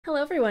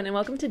Hello everyone, and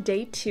welcome to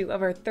day 2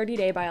 of our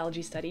 30-day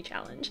biology study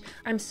challenge.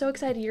 I'm so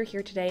excited you're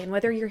here today, and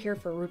whether you're here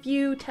for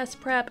review, test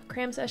prep,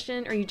 cram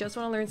session, or you just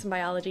want to learn some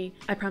biology,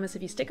 I promise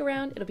if you stick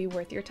around, it'll be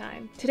worth your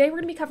time. Today we're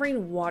going to be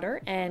covering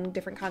water and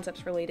different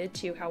concepts related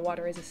to how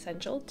water is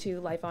essential to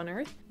life on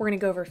Earth. We're going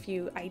to go over a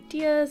few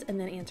ideas and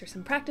then answer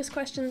some practice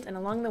questions, and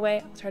along the way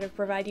I'll try to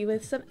provide you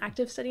with some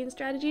active studying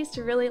strategies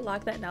to really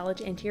lock that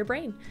knowledge into your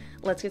brain.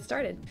 Let's get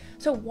started.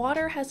 So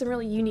water has some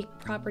really unique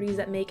properties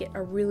that make it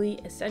a really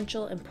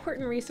essential,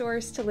 important resource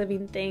to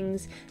living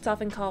things. It's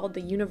often called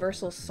the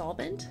universal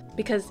solvent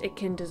because it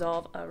can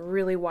dissolve a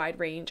really wide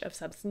range of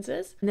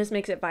substances. And this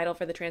makes it vital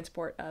for the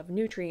transport of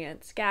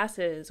nutrients,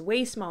 gases,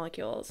 waste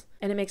molecules,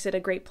 and it makes it a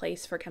great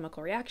place for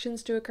chemical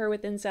reactions to occur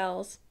within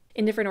cells.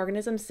 In different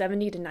organisms,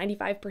 70 to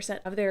 95%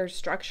 of their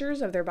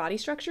structures, of their body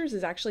structures,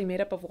 is actually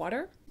made up of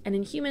water. And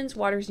in humans,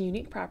 water's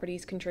unique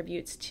properties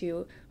contributes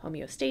to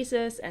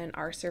homeostasis and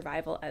our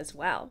survival as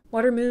well.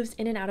 Water moves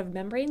in and out of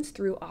membranes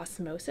through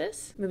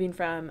osmosis, moving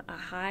from a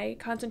high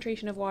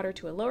concentration of water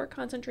to a lower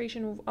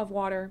concentration of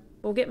water.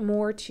 We'll get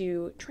more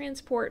to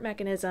transport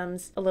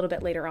mechanisms a little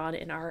bit later on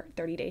in our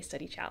 30-day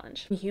study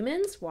challenge. In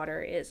humans,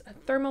 water is a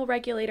thermal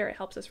regulator. It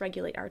helps us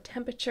regulate our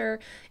temperature.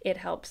 It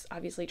helps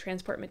obviously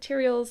transport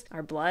materials.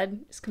 Our blood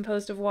is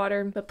composed of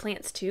water, but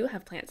plants too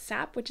have plant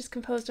sap, which is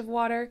composed of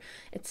water.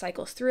 It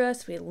cycles through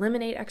us. We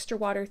eliminate extra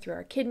water through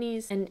our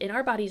kidneys. And in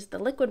our bodies, the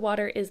liquid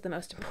water is the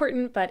most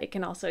important, but it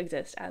can also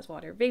exist as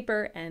water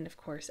vapor and of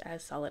course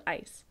as solid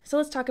ice. So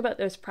let's talk about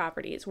those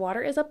properties.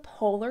 Water is a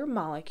polar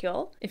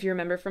molecule, if you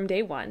remember from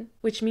day 1,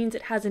 which means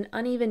it has an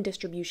uneven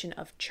distribution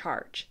of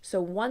charge.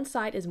 So one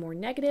side is more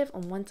negative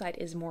and one side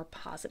is more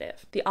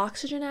positive. The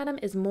oxygen atom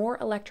is more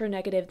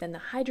electronegative than the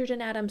hydrogen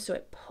atom, so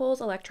it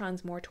pulls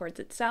electrons more towards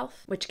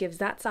itself, which gives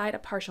that side a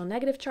partial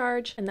negative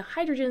charge, and the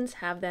hydrogens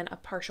have then a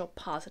partial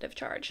positive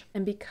charge.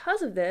 And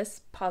because of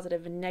this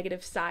positive and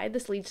negative side,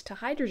 this leads to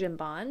hydrogen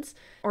bonds,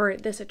 or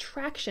this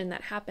attraction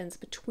that happens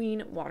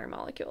between water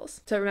molecules.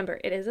 So remember,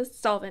 it is a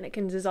solvent. It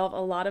can dissolve a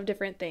lot of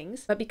different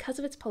things, but because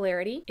of its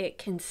polarity, it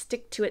can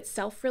stick to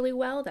itself really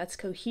well. That's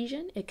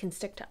cohesion. It can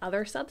stick to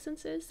other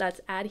substances.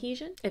 That's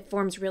adhesion. It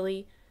forms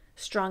really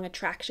strong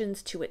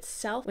attractions to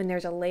itself. When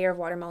there's a layer of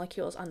water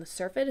molecules on the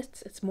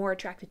surface, it's more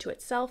attracted to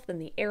itself than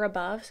the air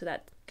above, so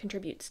that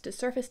contributes to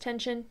surface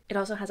tension. It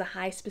also has a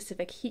high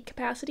specific heat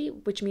capacity,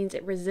 which means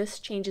it resists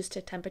changes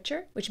to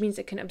temperature, which means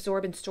it can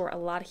absorb and store a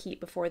lot of heat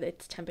before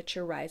its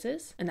temperature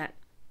rises, and that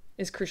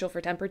is crucial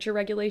for temperature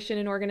regulation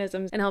in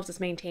organisms and helps us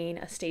maintain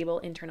a stable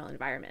internal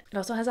environment. It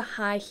also has a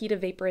high heat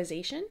of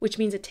vaporization, which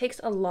means it takes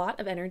a lot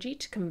of energy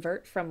to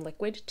convert from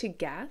liquid to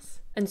gas.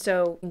 And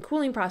so in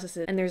cooling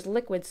processes, and there's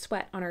liquid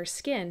sweat on our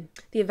skin,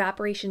 the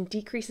evaporation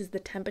decreases the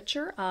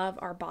temperature of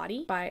our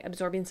body by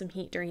absorbing some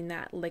heat during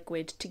that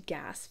liquid to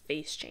gas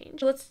phase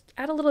change. So let's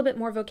add a little bit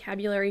more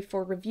vocabulary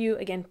for review.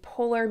 Again,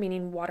 polar,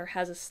 meaning water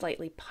has a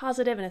slightly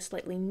positive and a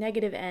slightly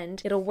negative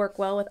end. It'll work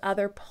well with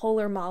other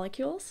polar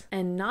molecules,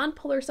 and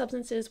non-polar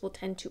substances will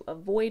tend to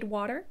avoid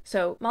water.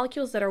 So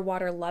molecules that are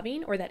water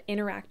loving or that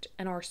interact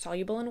and are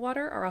soluble in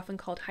water are often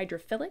called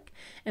hydrophilic,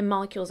 and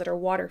molecules that are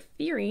water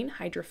fearing,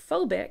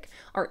 hydrophobic,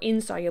 are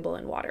insoluble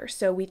in water.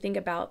 So we think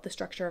about the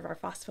structure of our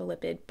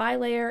phospholipid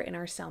bilayer in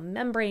our cell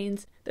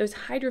membranes. Those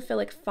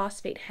hydrophilic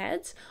phosphate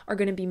heads are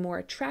going to be more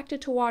attracted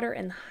to water,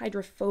 and the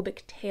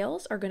hydrophobic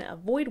tails are going to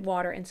avoid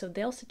water, and so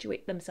they'll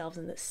situate themselves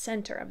in the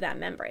center of that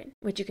membrane,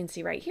 which you can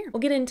see right here.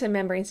 We'll get into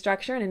membrane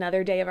structure in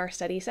another day of our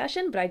study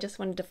session, but I just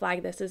wanted to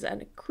flag this as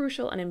a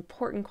crucial and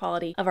important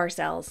quality of our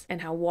cells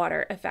and how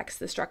water affects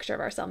the structure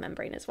of our cell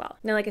membrane as well.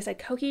 Now, like I said,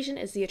 cohesion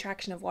is the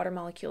attraction of water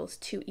molecules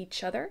to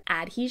each other.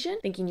 Adhesion,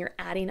 thinking you're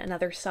adding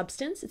another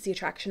substance, it's the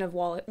attraction of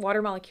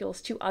water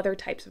molecules to other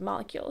types of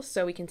molecules.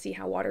 So we can see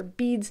how water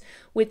beads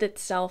with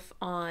itself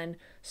on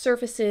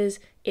surfaces.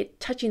 It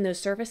touching those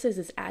surfaces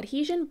is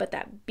adhesion, but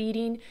that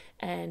beading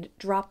and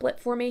droplet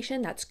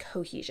formation, that's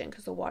cohesion,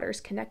 because the water is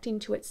connecting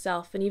to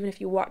itself. And even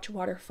if you watch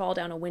water fall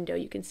down a window,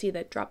 you can see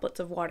the droplets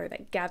of water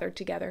that gather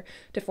together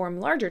to form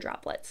larger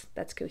droplets.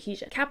 That's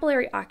cohesion.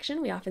 Capillary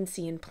action we often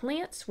see in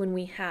plants when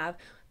we have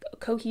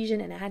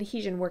cohesion and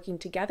adhesion working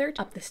together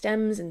up the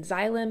stems and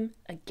xylem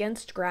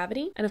against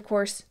gravity. And of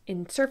course,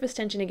 in surface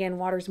tension, again,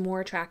 water is more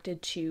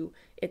attracted to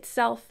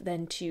itself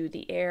than to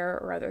the air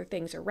or other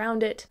things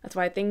around it. That's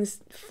why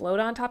things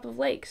float on top of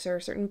lakes, or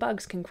certain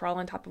bugs can crawl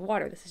on top of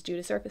water. This is due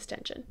to surface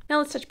tension. Now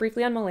let's touch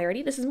briefly on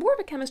molarity. This is more of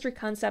a chemistry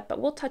concept, but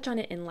we'll touch on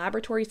it in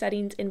laboratory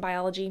settings in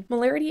biology.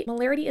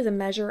 Molarity is a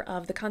measure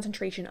of the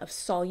concentration of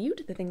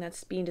solute, the thing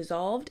that's being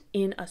dissolved,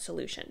 in a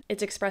solution.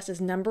 It's expressed as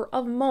number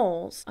of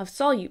moles of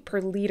solute per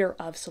liter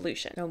of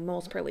solution, so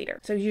moles per liter.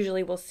 So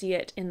usually we'll see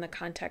it in the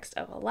context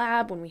of a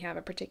lab when we have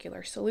a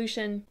particular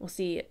solution. We'll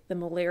see the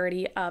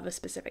molarity of a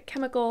specific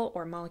chemical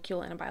or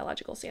molecule in a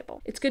biological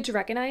sample. It's good to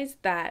recognize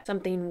that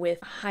something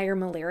with higher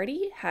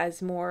molarity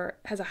has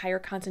a higher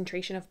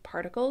concentration of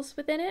particles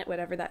within it,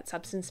 whatever that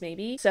substance may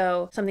be.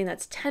 So something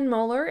that's 10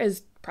 molar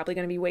is probably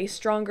going to be way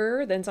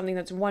stronger than something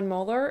that's 1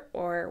 molar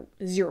or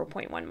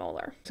 0.1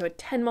 molar. So a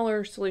 10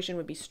 molar solution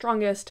would be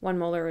strongest, 1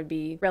 molar would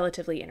be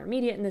relatively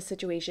intermediate in this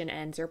situation,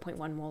 and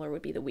 0.1 molar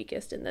would be the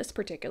weakest in this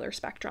particular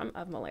spectrum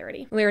of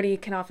molarity. Molarity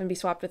can often be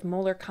swapped with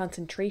molar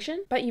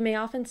concentration, but you may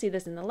often see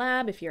this in the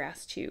lab if you're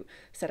asked to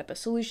set up a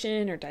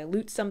solution or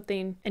dilute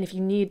something. And if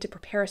you need to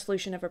prepare a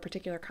solution of a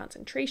particular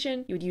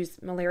concentration, you would use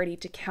molarity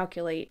to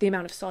calculate the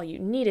amount of solute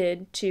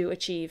needed to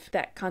achieve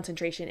that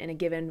concentration in a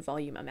given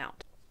volume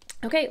amount.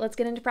 Okay, let's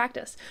get into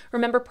practice.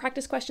 Remember,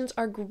 practice questions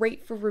are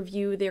great for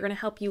review. They're going to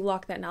help you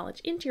lock that knowledge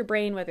into your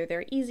brain, whether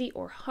they're easy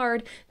or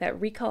hard. That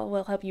recall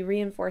will help you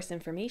reinforce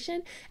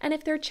information. And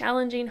if they're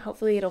challenging,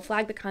 hopefully it'll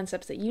flag the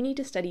concepts that you need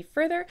to study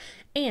further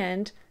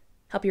and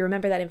help you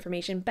remember that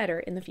information better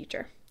in the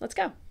future. Let's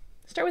go.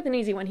 Start with an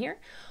easy one here.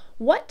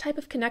 What type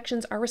of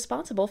connections are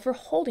responsible for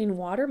holding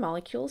water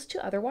molecules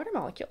to other water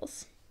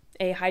molecules?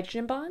 A,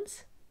 hydrogen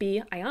bonds,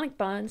 B, ionic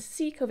bonds,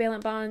 C,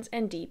 covalent bonds,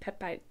 and D,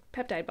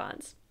 peptide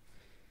bonds.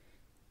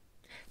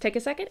 Take a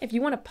second. If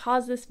you want to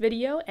pause this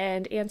video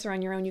and answer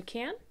on your own, you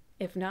can.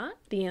 If not,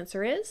 the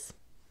answer is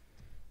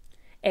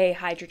A,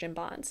 hydrogen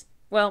bonds.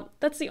 Well,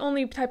 that's the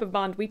only type of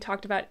bond we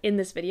talked about in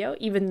this video,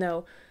 even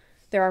though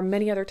there are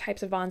many other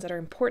types of bonds that are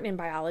important in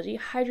biology.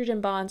 Hydrogen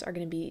bonds are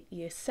going to be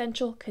the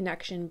essential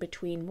connection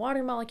between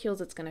water molecules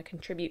that's going to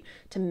contribute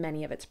to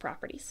many of its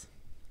properties.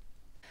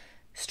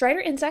 Strider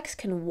insects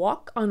can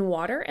walk on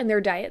water, and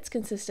their diets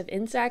consist of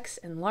insects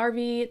and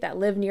larvae that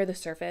live near the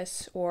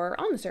surface or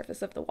on the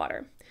surface of the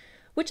water.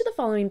 Which of the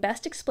following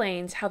best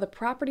explains how the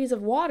properties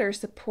of water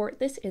support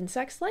this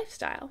insect's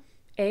lifestyle?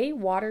 A,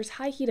 water's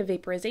high heat of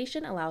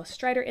vaporization allows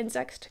strider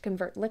insects to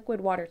convert liquid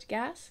water to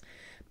gas.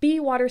 B,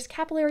 water's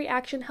capillary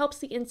action helps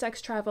the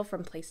insects travel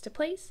from place to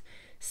place.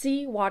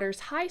 C, water's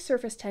high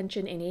surface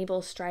tension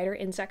enables strider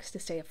insects to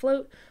stay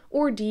afloat.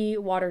 Or D,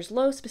 water's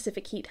low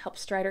specific heat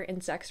helps strider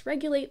insects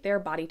regulate their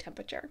body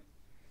temperature.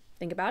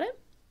 Think about it.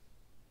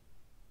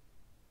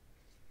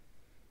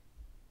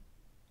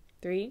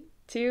 3,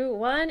 2,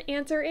 1.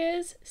 Answer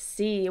is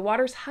C.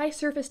 Water's high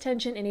surface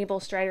tension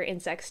enables strider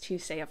insects to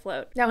stay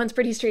afloat. That one's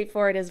pretty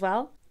straightforward as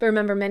well. But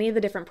remember, many of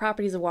the different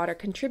properties of water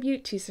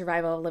contribute to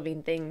survival of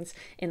living things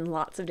in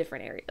lots of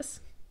different areas.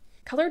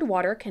 Colored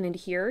water can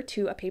adhere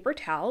to a paper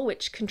towel,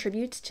 which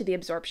contributes to the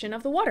absorption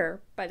of the water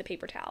by the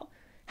paper towel.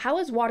 How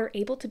is water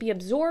able to be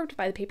absorbed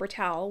by the paper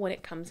towel when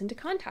it comes into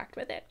contact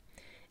with it?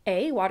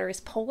 A, water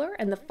is polar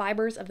and the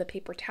fibers of the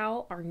paper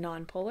towel are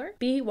nonpolar.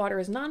 B, water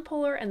is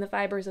nonpolar and the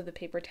fibers of the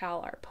paper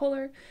towel are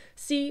polar.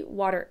 C,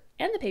 water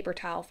and the paper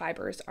towel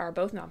fibers are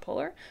both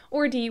nonpolar.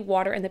 Or D,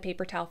 water and the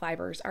paper towel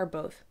fibers are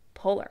both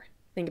polar.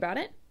 Think about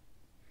it.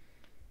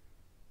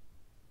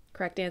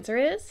 Correct answer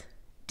is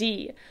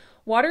D.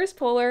 Water is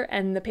polar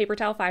and the paper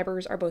towel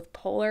fibers are both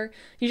polar.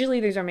 Usually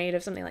these are made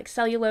of something like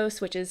cellulose,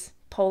 which is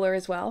polar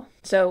as well.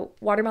 So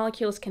water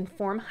molecules can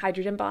form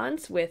hydrogen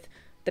bonds with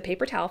the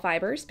paper towel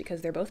fibers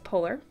because they're both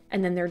polar,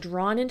 and then they're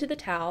drawn into the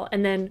towel,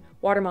 and then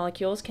water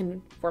molecules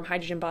can form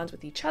hydrogen bonds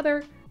with each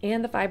other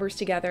and the fibers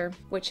together,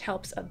 which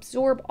helps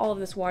absorb all of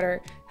this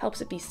water,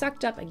 helps it be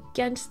sucked up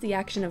against the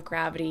action of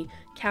gravity,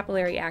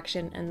 capillary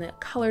action, and the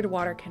colored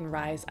water can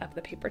rise up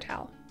the paper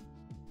towel.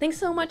 Thanks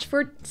so much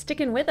for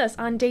sticking with us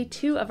on day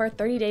 2 of our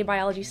 30-day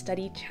biology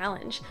study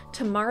challenge.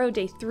 Tomorrow,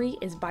 day 3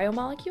 is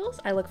biomolecules.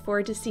 I look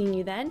forward to seeing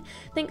you then.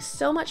 Thanks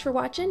so much for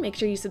watching. Make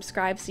sure you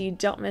subscribe so you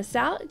don't miss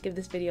out. Give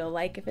this video a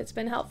like if it's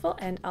been helpful,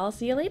 and I'll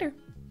see you later.